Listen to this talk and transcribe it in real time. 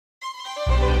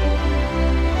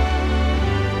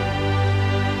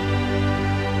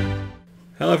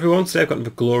Hello everyone, today I've got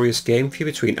another glorious game for you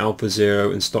between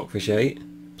AlphaZero and Stockfish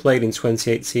 8, played in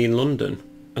 2018 London.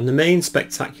 And the main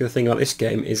spectacular thing about this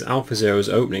game is AlphaZero's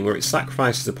opening, where it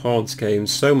sacrifices a pawn to gain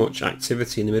so much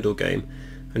activity in the middle game,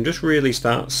 and just really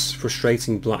starts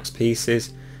frustrating Black's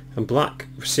pieces, and Black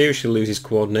seriously loses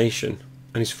coordination,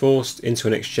 and is forced into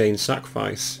an exchange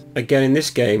sacrifice. Again in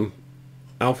this game,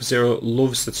 AlphaZero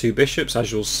loves the two bishops,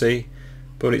 as you'll see,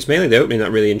 but it's mainly the opening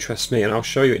that really interests me, and I'll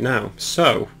show you it now.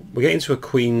 So, we get into a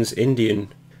Queen's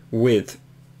Indian with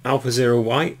AlphaZero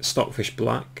white, Stockfish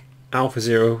black.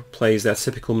 AlphaZero plays their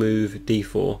typical move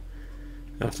d4.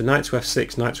 After knight to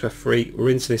f6, knight to f3, we're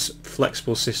into this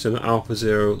flexible system that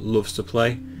AlphaZero loves to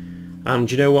play. And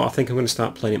you know what, I think I'm going to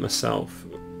start playing it myself.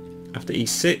 After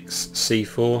e6,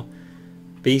 c4,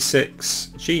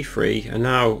 b6, g3, and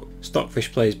now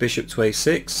Stockfish plays bishop to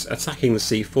a6, attacking the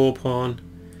c4 pawn,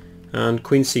 and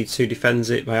queen c2 defends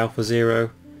it by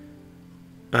AlphaZero.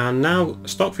 And now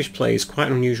Stockfish plays quite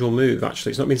an unusual move actually,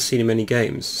 it's not been seen in many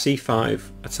games. c5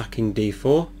 attacking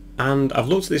d4, and I've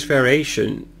looked at this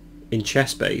variation in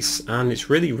Chessbase and it's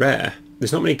really rare.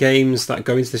 There's not many games that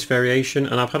go into this variation,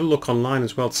 and I've had a look online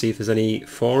as well to see if there's any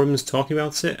forums talking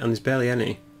about it, and there's barely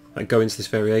any that go into this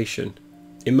variation.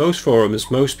 In most forums,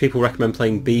 most people recommend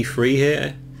playing b3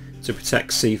 here to protect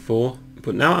c4,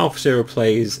 but now AlphaZero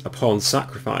plays a pawn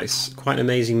sacrifice, quite an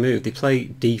amazing move. They play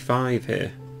d5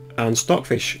 here. And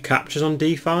Stockfish captures on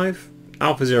d5,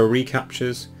 AlphaZero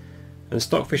recaptures, and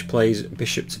Stockfish plays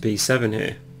bishop to b7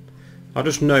 here. I'll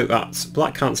just note that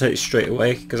Black can't take this straight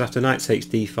away, because after knight takes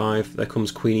d5 there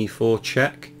comes queen e4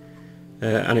 check,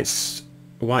 and it's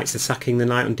White's attacking the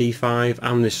knight on d5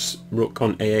 and this rook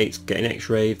on a8 getting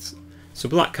x-rayed, so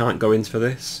Black can't go in for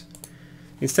this.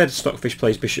 Instead Stockfish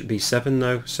plays bishop b7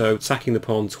 though, so attacking the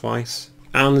pawn twice.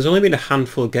 And there's only been a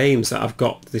handful of games that I've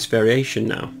got this variation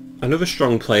now. Another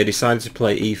strong player decided to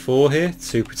play e4 here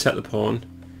to protect the pawn,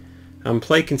 and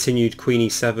play continued queen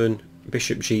e7,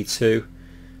 bishop g2,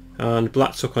 and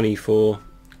Black took on e4,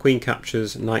 queen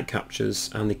captures, knight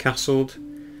captures, and they castled.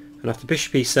 And after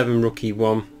bishop e7, rook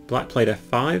e1, Black played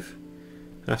f5,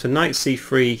 and after knight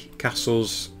c3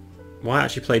 castles, White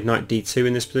actually played knight d2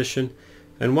 in this position,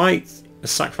 and White has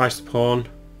sacrificed the pawn,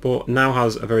 but now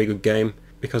has a very good game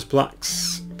because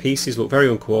Black's pieces look very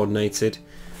uncoordinated.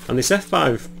 And this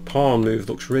f5 pawn move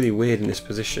looks really weird in this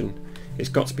position, it's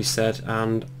got to be said,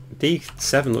 and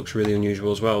d7 looks really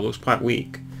unusual as well, looks quite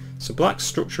weak. So Black's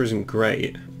structure isn't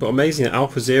great, but amazing that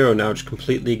AlphaZero now just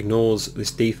completely ignores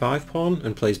this d5 pawn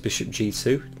and plays bishop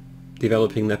g2,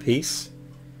 developing their piece.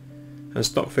 And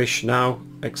Stockfish now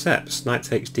accepts, knight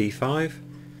takes d5.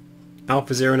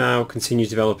 AlphaZero now continues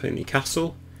developing the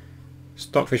castle.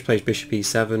 Stockfish plays bishop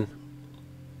e7,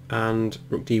 and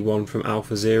rook d1 from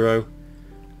AlphaZero.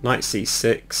 Knight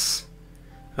c6,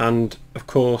 and of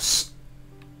course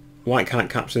White can't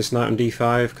capture this knight on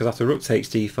d5 because after rook takes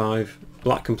d5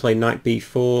 Black can play knight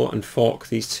b4 and fork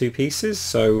these two pieces,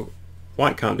 so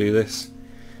White can't do this.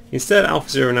 Instead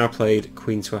AlphaZero now played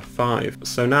queen to f5,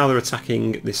 so now they're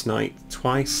attacking this knight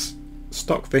twice.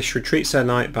 Stockfish retreats their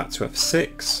knight back to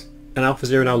f6, and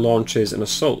AlphaZero now launches an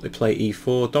assault. They play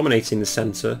e4, dominating the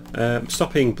centre,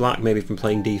 stopping Black maybe from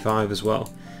playing d5 as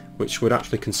well, which would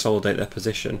actually consolidate their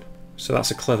position. So that's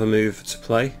a clever move to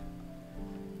play.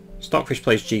 Stockfish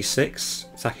plays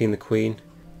g6, attacking the queen,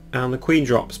 and the queen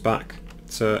drops back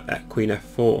to queen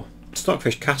f4.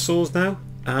 Stockfish castles now,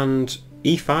 and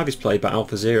e5 is played by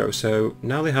AlphaZero, so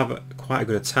now they have quite a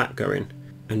good attack going,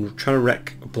 and trying to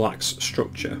wreck Black's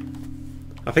structure.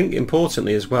 I think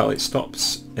importantly as well, it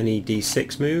stops any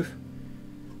d6 move,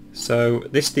 so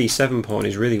this d7 pawn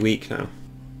is really weak now.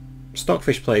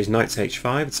 Stockfish plays knight to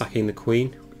h5, attacking the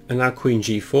queen, and now queen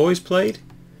g4 is played,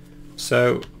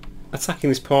 so attacking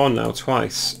this pawn now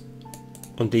twice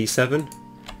on d7.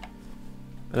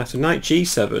 And after knight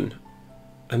g7,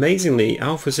 amazingly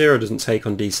AlphaZero doesn't take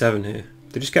on d7 here,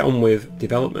 they just get on with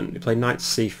development. They play knight to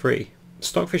c3.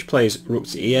 Stockfish plays rook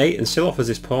to e8 and still offers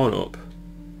this pawn up,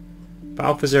 but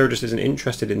AlphaZero just isn't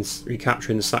interested in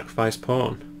recapturing the sacrificed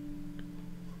pawn.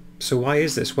 So why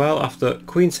is this? Well, after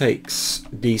queen takes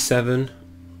d7,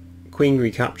 queen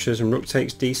recaptures and rook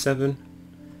takes d7,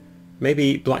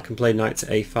 maybe Black can play knight to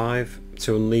a5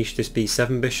 to unleash this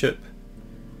b7 bishop,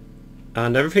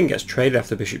 and everything gets traded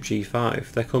after bishop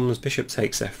g5. There comes bishop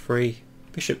takes f3,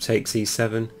 bishop takes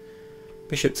e7,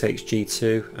 bishop takes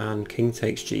g2, and king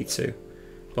takes g2.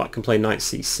 Black can play knight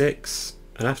c6,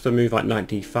 and after a move like knight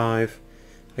d5,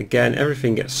 again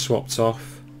everything gets swapped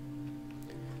off.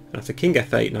 After king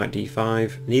f8, knight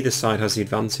d5, neither side has the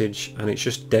advantage, and it's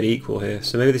just dead equal here,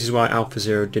 so maybe this is why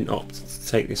AlphaZero didn't opt to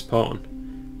take this pawn.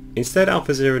 Instead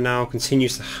AlphaZero now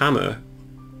continues to hammer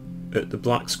at the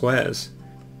black squares.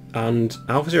 And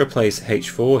AlphaZero plays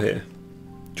h4 here,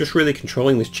 just really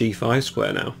controlling this g5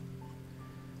 square now.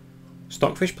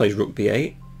 Stockfish plays rook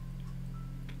b8,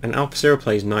 and AlphaZero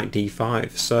plays knight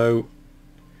d5, so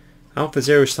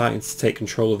AlphaZero is starting to take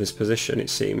control of this position, it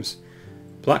seems.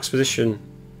 Black's position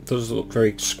does look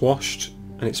very squashed,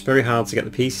 and it's very hard to get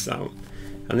the pieces out.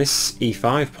 And this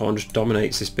e5 pawn just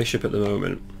dominates this bishop at the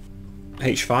moment.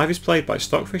 h5 is played by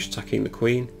Stockfish, attacking the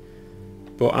queen,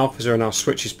 but AlphaZero now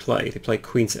switches play. They play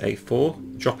queen to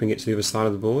a4, dropping it to the other side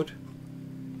of the board.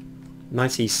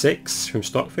 Knight e6 from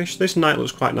Stockfish. This knight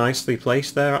looks quite nicely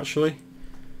placed there actually.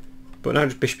 But now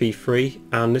just bishop e3,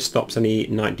 and this stops any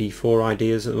knight d4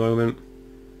 ideas at the moment.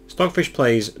 Stockfish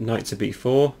plays knight to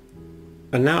b4,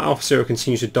 and now AlphaZero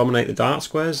continues to dominate the dark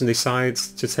squares and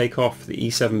decides to take off the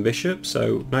e7 bishop,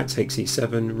 so knight takes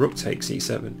e7, rook takes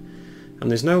e7, and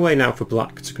there's no way now for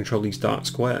black to control these dark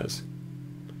squares.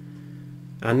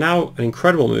 And now an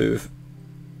incredible move,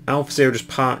 AlphaZero just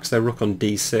parks their rook on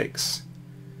d6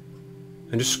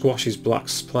 and just squashes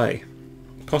black's play,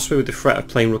 possibly with the threat of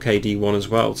playing rook ad1 as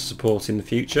well to support in the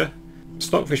future.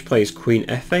 Stockfish plays queen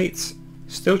f8,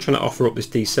 still trying to offer up this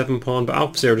d7 pawn, but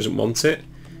AlphaZero doesn't want it,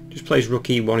 just plays rook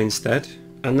e1 instead.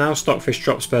 And now Stockfish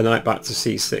drops their knight back to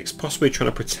c6, possibly trying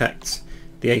to protect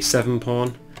the a7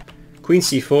 pawn. Queen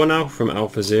c4 now from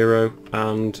AlphaZero,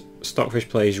 and Stockfish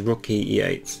plays rook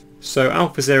e8. So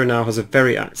AlphaZero now has a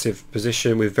very active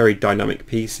position with very dynamic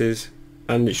pieces.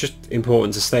 And it's just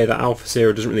important to say that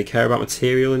AlphaZero doesn't really care about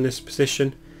material in this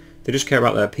position, they just care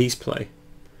about their piece play,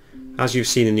 as you've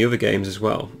seen in the other games as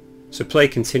well. So play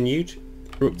continued,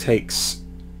 rook takes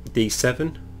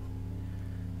d7,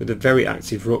 with a very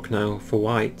active rook now for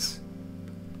white.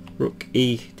 Rook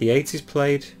e d8 is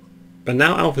played, and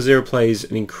now AlphaZero plays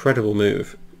an incredible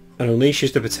move, and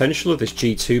unleashes the potential of this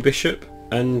g2 bishop,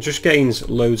 and just gains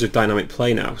loads of dynamic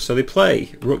play now. So they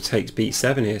play rook takes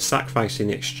b7 here, sacrificing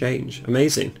the exchange.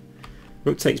 Amazing.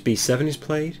 Rook takes b7 is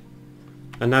played,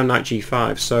 and now knight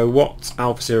g5. So what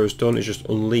AlphaZero has done is just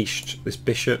unleashed this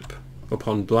bishop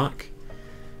upon black,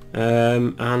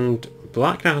 and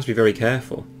black now has to be very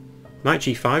careful. Knight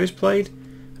g5 is played,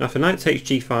 and after knight takes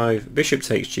g5, bishop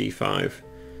takes g5.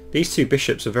 These two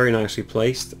bishops are very nicely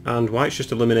placed, and white's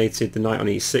just eliminated the knight on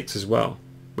e6 as well,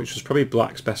 which was probably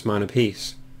black's best minor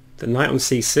piece. The knight on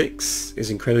c6 is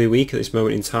incredibly weak at this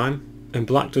moment in time, and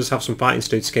black does have some fighting to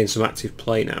do to gain some active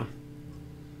play now.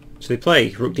 So they play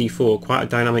rook d4, quite a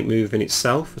dynamic move in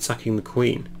itself, attacking the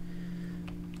queen.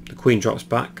 The queen drops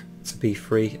back to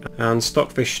b3, and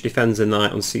Stockfish defends the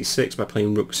knight on c6 by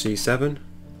playing rook c7.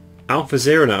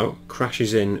 AlphaZero now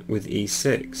crashes in with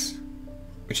e6,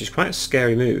 which is quite a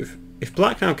scary move. If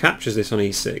black now captures this on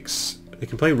e6, they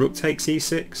can play rook takes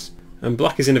e6, and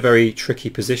black is in a very tricky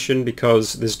position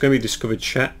because there's going to be a discovered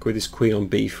check with this queen on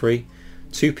b3.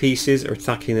 Two pieces are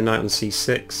attacking the knight on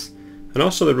c6, and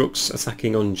also the rook's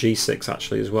attacking on g6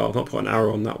 actually as well. I've not put an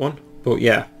arrow on that one, but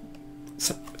yeah,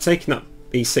 taking that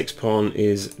e6 pawn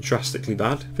is drastically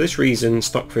bad. For this reason,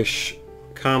 Stockfish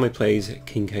calmly plays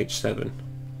king h7.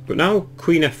 But now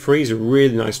queen f3 is a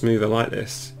really nice move, I like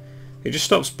this. It just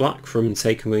stops black from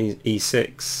taking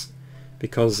e6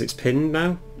 because it's pinned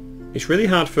now. It's really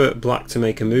hard for black to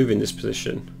make a move in this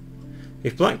position.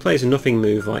 If black plays a nothing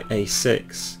move like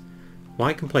a6,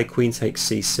 white can play queen takes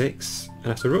c6,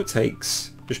 and after rook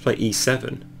takes, just play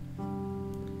e7.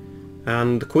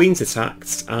 And the queen's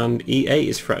attacked, and e8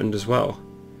 is threatened as well.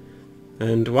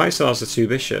 And white still has the two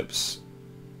bishops.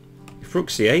 If rook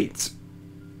c8,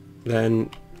 then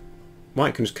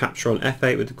white can just capture on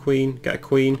f8 with the queen, get a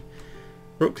queen.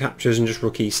 Rook captures and just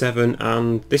rook e7,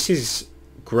 and this is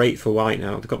great for white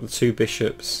now. They've got the two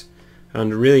bishops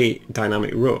and a really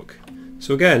dynamic rook.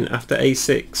 So again, after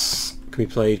a6 can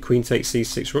be played queen takes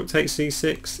c6, rook takes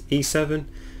c6, e7.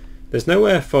 There's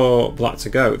nowhere for black to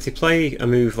go. If they play a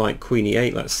move like queen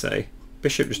e8, let's say,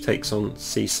 bishop just takes on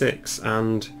c6,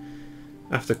 and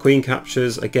after queen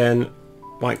captures, again,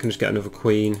 white can just get another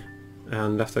queen,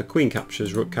 and after queen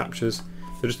captures, rook captures,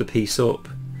 they're just a piece up.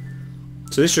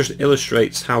 So this just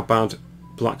illustrates how bad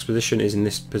black's position is in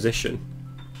this position.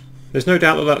 There's no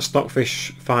doubt that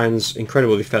Stockfish finds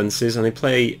incredible defences, and they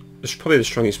play probably the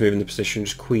strongest move in the position,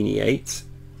 just queen e8.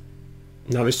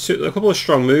 Now there's a couple of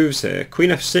strong moves here. Queen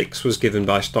f6 was given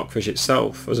by Stockfish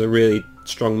itself as a really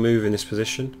strong move in this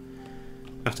position.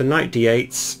 After knight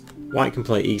d8, white can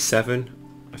play e7.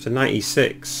 After knight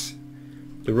e6,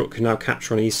 the rook can now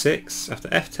capture on e6. After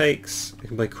f takes, they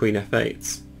can play queen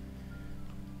f8.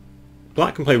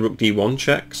 Black can play rook d1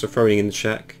 check, so throwing in the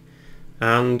check.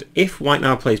 And if white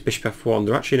now plays bishop f1,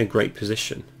 they're actually in a great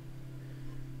position.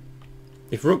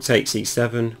 If rook takes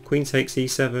e7, queen takes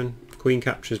e7, Queen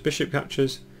captures, bishop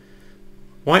captures.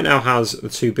 White now has the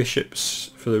two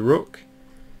bishops for the rook,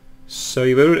 so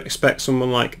you would expect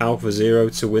someone like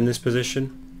AlphaZero to win this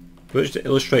position, which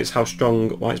illustrates how strong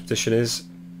White's position is.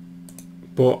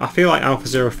 But I feel like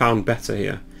AlphaZero found better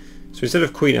here. So instead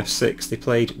of Queen f6, they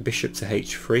played bishop to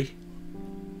h3.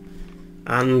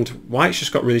 And White's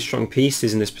just got really strong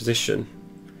pieces in this position.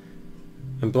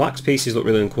 And Black's pieces look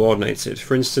really uncoordinated.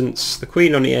 For instance, the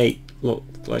Queen on e8, look,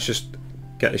 let's just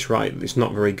get this right, it's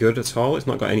not very good at all. It's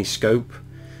not got any scope.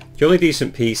 The only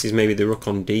decent piece is maybe the rook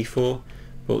on d4,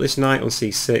 but this knight on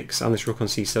c6 and this rook on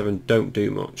c7 don't do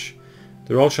much.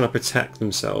 They're all trying to protect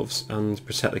themselves and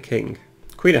protect the king.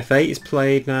 Queen f8 is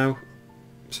played now,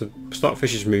 so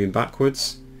Stockfish is moving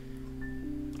backwards.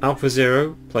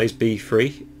 AlphaZero plays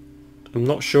b3. I'm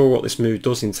not sure what this move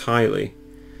does entirely.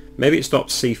 Maybe it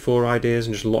stops c4 ideas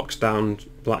and just locks down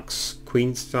Black's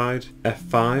queen side.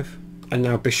 f5. And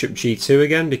now bishop g2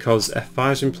 again, because f5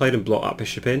 has been played and blocked that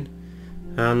bishop in.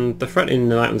 And the threatening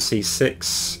the knight on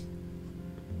c6,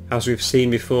 as we've seen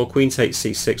before, queen takes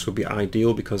c6 would be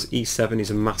ideal because e7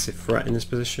 is a massive threat in this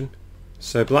position.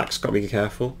 So Black's got to be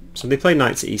careful. So they play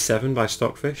knight to e7 by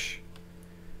Stockfish.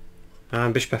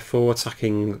 And bishop f4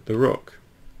 attacking the rook.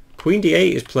 Queen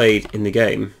d8 is played in the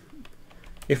game.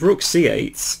 If rook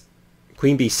c8,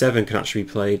 queen b7 can actually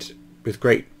be played with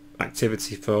great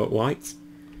activity for White.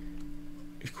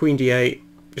 If queen d8,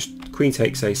 just queen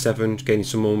takes a7, gaining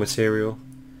some more material.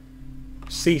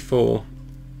 c4,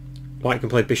 White can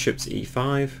play bishop to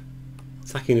e5,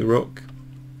 attacking the rook.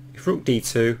 If rook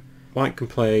d2, White can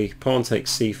play pawn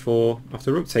takes c4.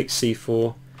 After rook takes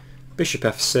c4, bishop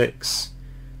f6.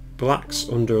 Black's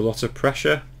under a lot of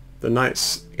pressure. The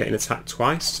knight's getting attacked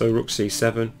twice, so rook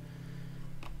c7.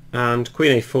 And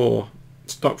queen a4.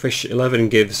 Stockfish 11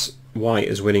 gives White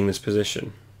as winning this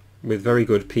position, with very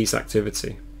good piece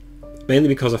activity. Mainly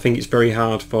because I think it's very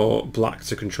hard for Black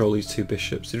to control these two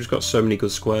bishops. They've just got so many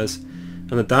good squares,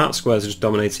 and the dark squares are just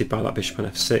dominated by that bishop on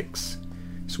f6.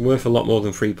 It's worth a lot more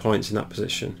than 3 points in that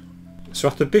position. So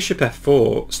after bishop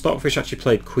f4, Stockfish actually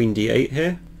played queen d8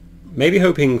 here. Maybe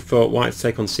hoping for White to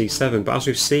take on c7, but as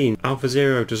we've seen,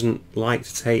 AlphaZero doesn't like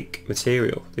to take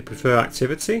material. They prefer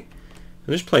activity,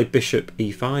 and just played bishop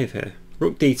e5 here.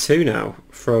 Rook d2 now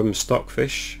from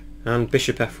Stockfish, and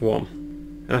bishop f1.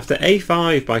 And after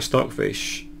a5 by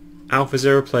Stockfish,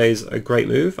 AlphaZero plays a great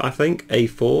move, I think,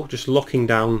 a4, just locking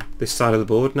down this side of the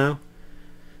board now.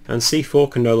 And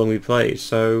c4 can no longer be played,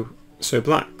 so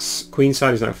Black's queen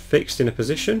side is now fixed in a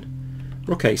position.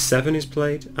 Rook a7 is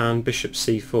played, and bishop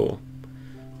c4.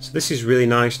 So this is really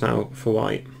nice now for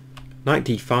White. Knight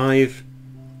d5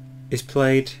 is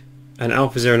played, and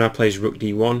AlphaZero now plays rook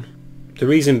d1. The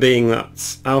reason being that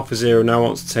AlphaZero now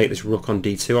wants to take this rook on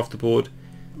d2 off the board.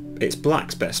 It's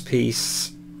Black's best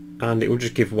piece, and it will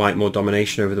just give White more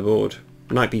domination over the board.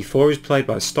 Knight b4 is played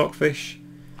by Stockfish,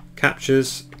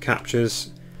 captures,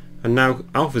 and now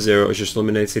AlphaZero has just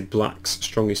eliminated Black's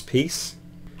strongest piece.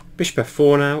 Bishop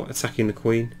f4 now, attacking the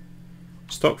queen.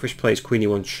 Stockfish plays queen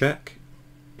e1 check,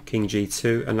 king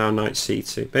g2, and now knight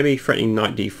c2. Maybe threatening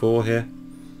knight d4 here.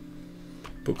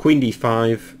 But queen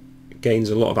d5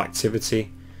 gains a lot of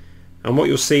activity. And what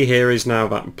you'll see here is now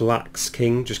that Black's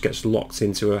king just gets locked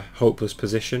into a hopeless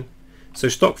position. So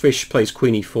Stockfish plays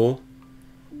queen e4.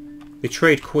 They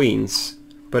trade queens,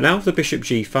 but now after bishop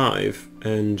g5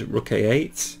 and rook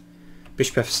a8,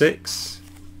 bishop f6,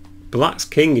 Black's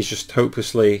king is just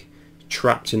hopelessly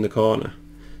trapped in the corner.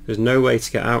 There's no way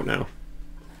to get out now.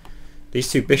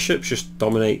 These two bishops just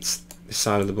dominate this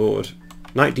side of the board.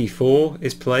 Knight d4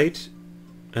 is played,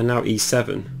 and now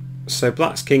e7. So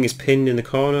Black's king is pinned in the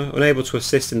corner, unable to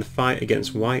assist in the fight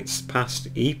against White's passed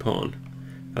e-pawn,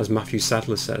 as Matthew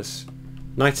Sadler says.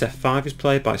 Knight f5 is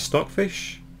played by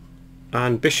Stockfish,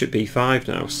 and bishop b5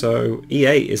 now, so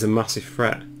e8 is a massive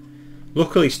threat.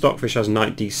 Luckily Stockfish has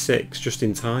knight d6 just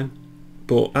in time,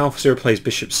 but AlphaZero plays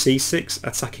bishop c6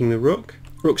 attacking the rook.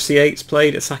 Rook c8 is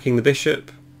played attacking the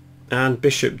bishop, and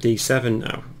bishop d7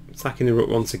 now, attacking the rook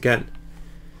once again.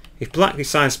 If Black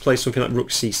decides to play something like rook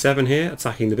c7 here,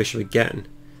 attacking the bishop again,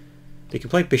 they can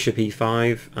play bishop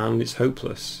e5 and it's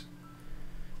hopeless.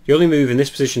 The only move in this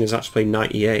position is actually play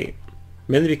knight e8,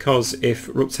 mainly because if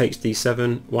rook takes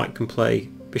d7, White can play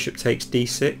bishop takes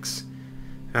d6,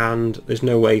 and there's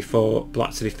no way for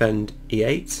Black to defend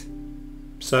e8.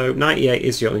 So knight e8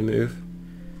 is the only move.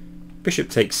 Bishop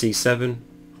takes c7,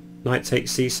 knight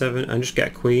takes c7, and just get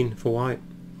a queen for White.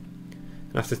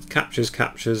 And after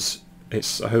captures,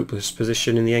 it's a hopeless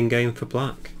position in the endgame for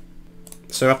Black.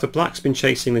 So after Black's been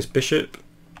chasing this bishop,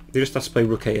 they just have to play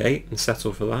rook a8 and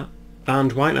settle for that.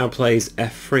 And White now plays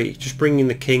f3, just bringing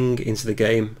the king into the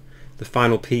game. the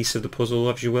final piece of the puzzle,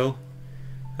 if you will,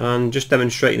 and just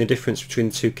demonstrating the difference between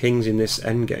the two kings in this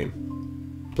endgame.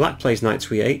 Black plays knight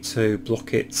to e8 to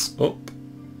block it up,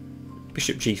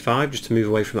 bishop g5 just to move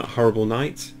away from that horrible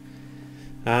knight,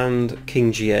 and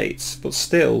king g8, but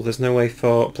still there's no way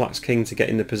for black's king to get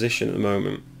in the position at the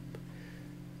moment.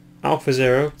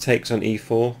 AlphaZero takes on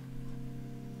e4,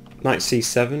 knight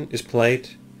c7 is played,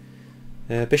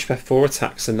 bishop f4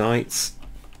 attacks the knight,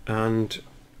 and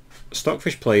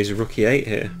Stockfish plays rook e8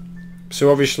 here.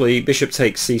 So obviously bishop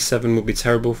takes c7 would be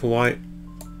terrible for white,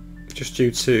 just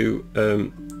due to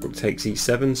rook takes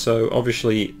e7, so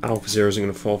obviously AlphaZero isn't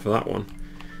going to fall for that one.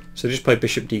 So just play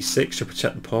bishop d6 to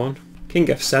protect the pawn. King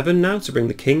f7 now to bring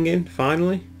the king in,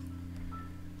 finally.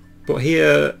 But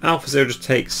here AlphaZero just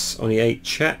takes on e8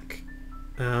 check,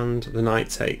 and the knight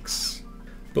takes.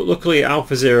 But luckily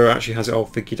AlphaZero actually has it all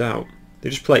figured out. They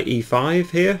just play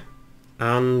e5 here,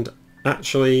 and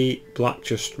actually black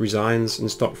just resigns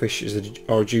and Stockfish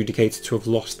are adjudicated to have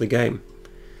lost the game.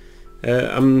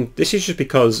 This is just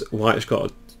because white's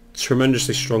got a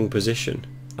tremendously strong position.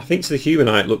 I think to the human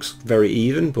eye it looks very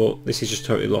even, but this is just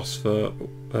totally lost for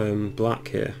black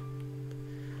here.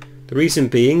 The reason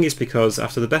being is because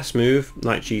after the best move,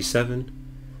 knight g7,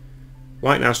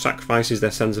 white now sacrifices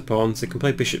their centre pawn, so they can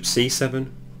play bishop c7,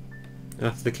 and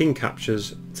after the king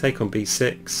captures, take on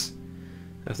b6,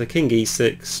 after king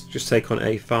e6, just take on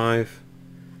a5,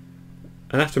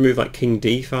 and after a move like king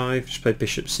d5, just play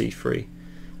bishop c3.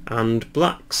 And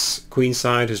black's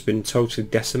queenside has been totally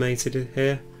decimated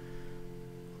here,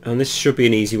 and this should be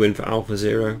an easy win for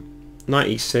AlphaZero. Knight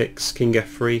e6, king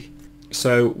f3.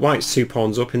 So white's 2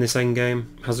 pawns up in this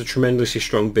endgame, has a tremendously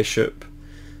strong bishop,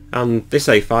 and this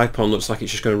a5 pawn looks like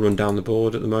it's just going to run down the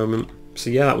board at the moment. So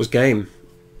yeah, that was game.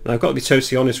 Now I've got to be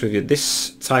totally honest with you,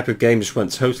 this type of game just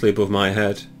went totally above my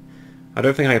head. I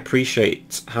don't think I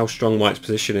appreciate how strong white's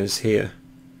position is here,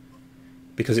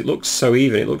 because it looks so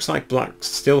even. It looks like black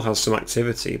still has some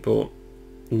activity, but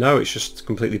no, it's just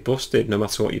completely busted no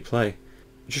matter what you play.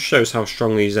 It just shows how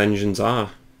strong these engines are.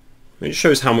 It just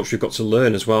shows how much we've got to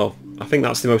learn as well. I think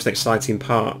that's the most exciting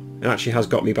part. It actually has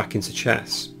got me back into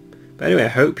chess. But anyway, I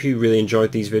hope you really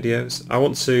enjoyed these videos. I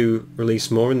want to release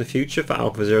more in the future for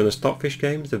AlphaZero and the Stockfish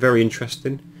games. They're very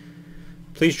interesting.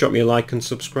 Please drop me a like and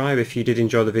subscribe if you did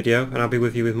enjoy the video, and I'll be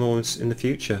with you with more in the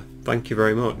future. Thank you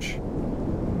very much.